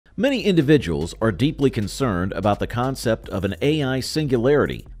Many individuals are deeply concerned about the concept of an AI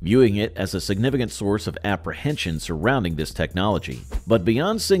singularity, viewing it as a significant source of apprehension surrounding this technology. But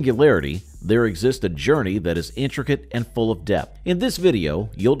beyond singularity, there exists a journey that is intricate and full of depth. In this video,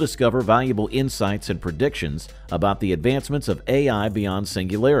 you'll discover valuable insights and predictions about the advancements of AI beyond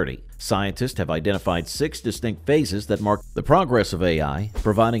singularity. Scientists have identified 6 distinct phases that mark the progress of AI,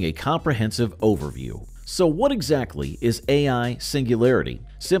 providing a comprehensive overview. So what exactly is AI singularity?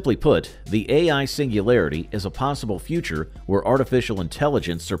 Simply put, the AI singularity is a possible future where artificial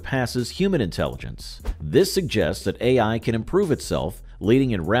intelligence surpasses human intelligence. This suggests that AI can improve itself,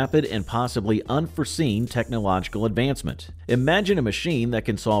 leading in rapid and possibly unforeseen technological advancement. Imagine a machine that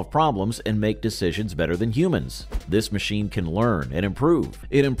can solve problems and make decisions better than humans. This machine can learn and improve.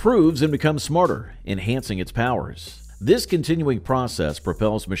 It improves and becomes smarter, enhancing its powers. This continuing process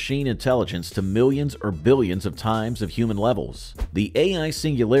propels machine intelligence to millions or billions of times of human levels. The AI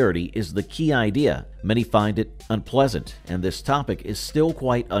singularity is the key idea. Many find it unpleasant, and this topic is still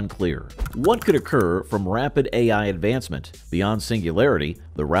quite unclear. What could occur from rapid AI advancement? Beyond singularity,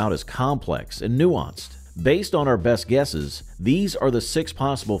 the route is complex and nuanced. Based on our best guesses, these are the 6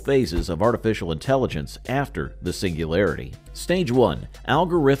 possible phases of artificial intelligence after the singularity. Stage 1.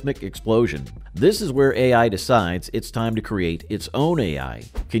 Algorithmic Explosion. This is where AI decides it's time to create its own AI.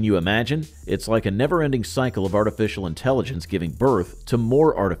 Can you imagine? It's like a never-ending cycle of artificial intelligence giving birth to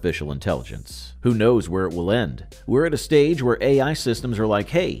more artificial intelligence. Who knows where it will end? We're at a stage where AI systems are like,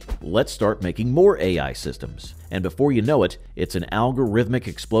 hey, let's start making more AI systems. And before you know it, it's an algorithmic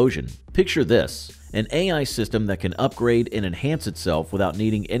explosion. Picture this. An AI system that can upgrade and enhance itself without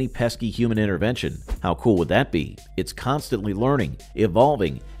needing any pesky human intervention. How cool would that be? It's constantly learning,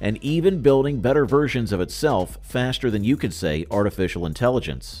 evolving, and even building better versions of itself faster than you could say artificial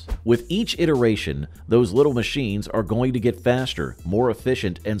intelligence. With each iteration, those little machines are going to get faster, more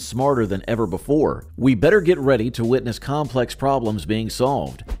efficient, and smarter than ever before. We better get ready to witness complex problems being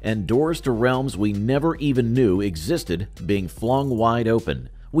solved, and doors to realms we never even knew existed being flung wide open.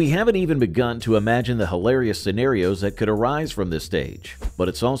 We haven't even begun to imagine the hilarious scenarios that could arise from this stage, but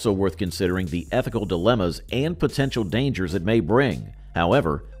it's also worth considering the ethical dilemmas and potential dangers it may bring.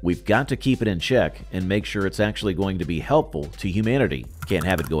 However, we've got to keep it in check and make sure it's actually going to be helpful to humanity. Can't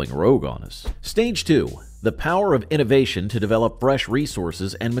have it going rogue on us. Stage 2. The power of innovation to develop fresh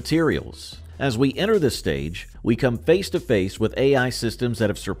resources and materials. As we enter this stage, we come face to face with AI systems that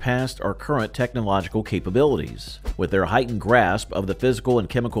have surpassed our current technological capabilities. With their heightened grasp of the physical and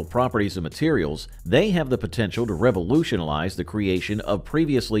chemical properties of materials, they have the potential to revolutionize the creation of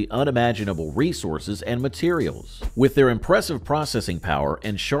previously unimaginable resources and materials. With their impressive processing power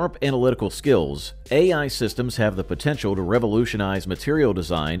and sharp analytical skills, AI systems have the potential to revolutionize material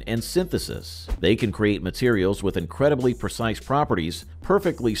design and synthesis. They can create materials with incredibly precise properties,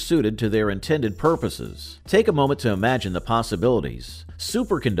 perfectly suited to their intended purposes. Take a moment to imagine the possibilities.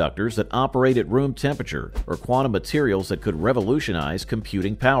 Superconductors that operate at room temperature, or quantum materials that could revolutionize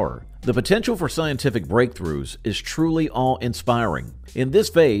computing power. The potential for scientific breakthroughs is truly awe-inspiring. In this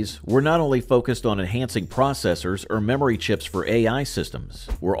phase, we're not only focused on enhancing processors or memory chips for AI systems,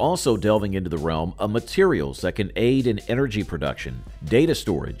 we're also delving into the realm of materials that can aid in energy production, data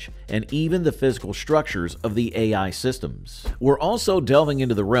storage, and even the physical structures of the AI systems. We're also delving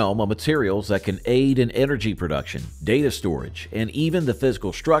into the realm of materials that can aid in energy production, data storage, and even the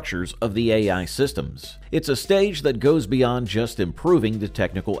physical structures of the AI systems. It's a stage that goes beyond just improving the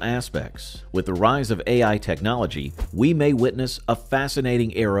technical aspects. With the rise of AI technology, we may witness a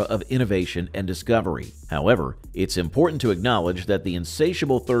fascinating era of innovation and discovery. However, it's important to acknowledge that the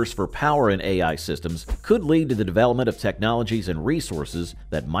insatiable thirst for power in AI systems could lead to the development of technologies and resources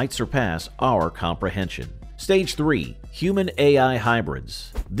that might surpass our comprehension. Stage 3. Human-AI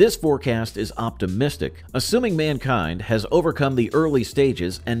hybrids. This forecast is optimistic, assuming mankind has overcome the early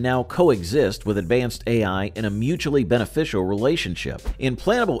stages and now coexist with advanced AI in a mutually beneficial relationship.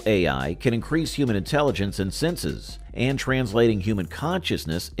 Implantable AI can increase human intelligence and senses, and translating human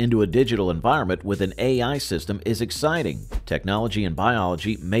consciousness into a digital environment with an AI system is exciting. Technology and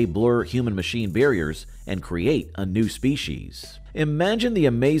biology may blur human-machine barriers and create a new species. Imagine the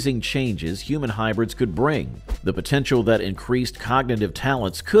amazing changes human hybrids could bring, the potential that increased cognitive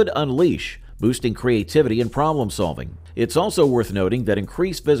talents could unleash, boosting creativity and problem-solving. It's also worth noting that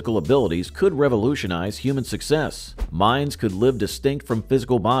increased physical abilities could revolutionize human success. Minds could live distinct from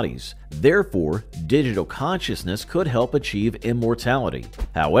physical bodies. Therefore, digital consciousness could help achieve immortality.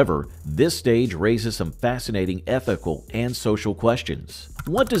 However, this stage raises some fascinating ethical and social questions.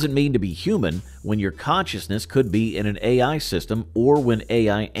 What does it mean to be human when your consciousness could be in an AI system or when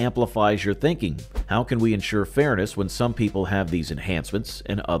AI amplifies your thinking? How can we ensure fairness when some people have these enhancements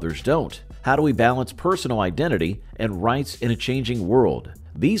and others don't? How do we balance personal identity and rights in a changing world?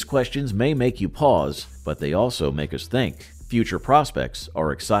 These questions may make you pause, but they also make us think. Future prospects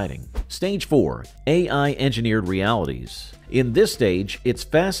are exciting. Stage 4. AI-engineered realities. In this stage, it's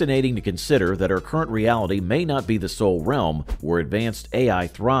fascinating to consider that our current reality may not be the sole realm where advanced AI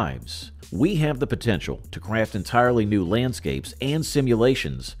thrives. We have the potential to craft entirely new landscapes and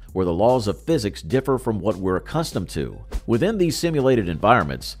simulations where the laws of physics differ from what we're accustomed to. Within these simulated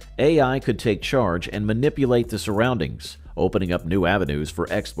environments, AI could take charge and manipulate the surroundings, opening up new avenues for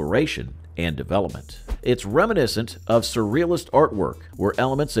exploration and development. It's reminiscent of surrealist artwork, where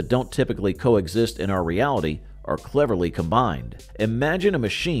elements that don't typically coexist in our reality are cleverly combined. Imagine a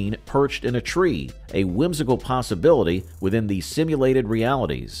machine perched in a tree, a whimsical possibility within these simulated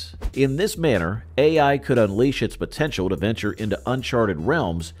realities. In this manner, AI could unleash its potential to venture into uncharted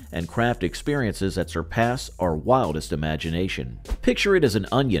realms and craft experiences that surpass our wildest imagination. Picture it as an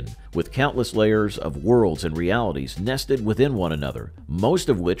onion, with countless layers of worlds and realities nested within one another, most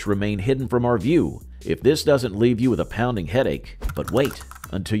of which remain hidden from our view. If this doesn't leave you with a pounding headache, but wait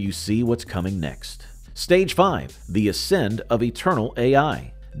until you see what's coming next. Stage 5. The Ascend of Eternal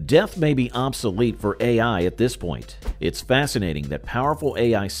AI. Death may be obsolete for AI at this point. It's fascinating that powerful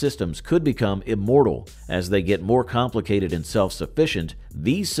AI systems could become immortal. As they get more complicated and self-sufficient,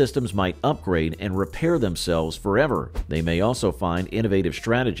 these systems might upgrade and repair themselves forever. They may also find innovative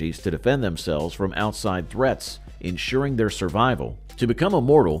strategies to defend themselves from outside threats, ensuring their survival. To become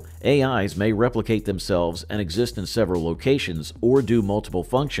immortal, AIs may replicate themselves and exist in several locations or do multiple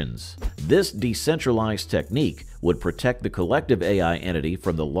functions. This decentralized technique would protect the collective AI entity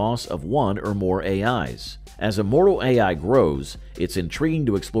from the loss of one or more AIs. As immortal AI grows, it's intriguing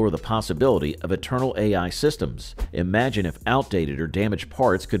to explore the possibility of eternal AI systems. Imagine if outdated or damaged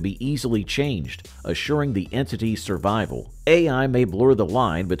parts could be easily changed, assuring the entity's survival. AI may blur the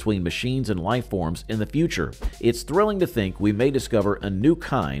line between machines and life forms in the future. It's thrilling to think we may discover a new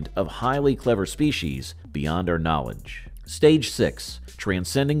kind of highly clever species beyond our knowledge. Stage 6.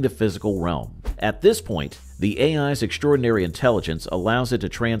 Transcending the physical realm. At this point, the AI's extraordinary intelligence allows it to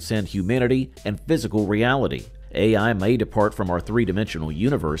transcend humanity and physical reality. AI may depart from our three-dimensional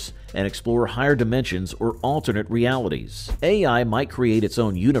universe and explore higher dimensions or alternate realities. AI might create its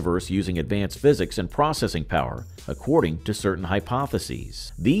own universe using advanced physics and processing power, according to certain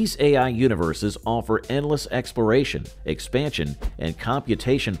hypotheses. These AI universes offer endless exploration, expansion, and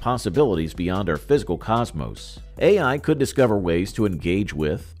computation possibilities beyond our physical cosmos. AI could discover ways to engage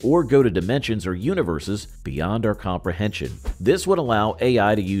with or go to dimensions or universes beyond our comprehension. This would allow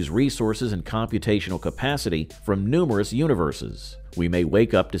AI to use resources and computational capacity from numerous universes. We may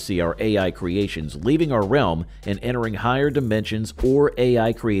wake up to see our AI creations leaving our realm and entering higher dimensions or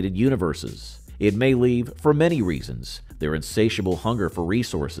AI-created universes. It may leave for many reasons: their insatiable hunger for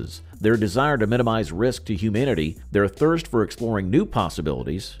resources, their desire to minimize risk to humanity, their thirst for exploring new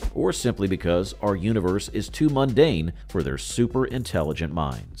possibilities, or simply because our universe is too mundane for their super intelligent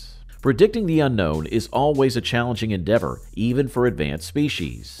minds. Predicting the unknown is always a challenging endeavor, even for advanced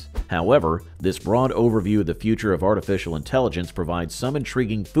species. However, this broad overview of the future of artificial intelligence provides some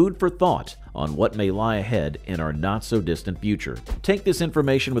intriguing food for thought on what may lie ahead in our not-so-distant future. Take this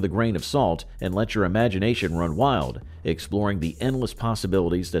information with a grain of salt and let your imagination run wild, exploring the endless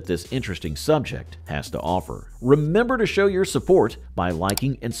possibilities that this interesting subject has to offer. Remember to show your support by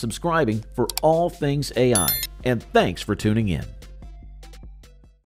liking and subscribing for all things AI. And thanks for tuning in.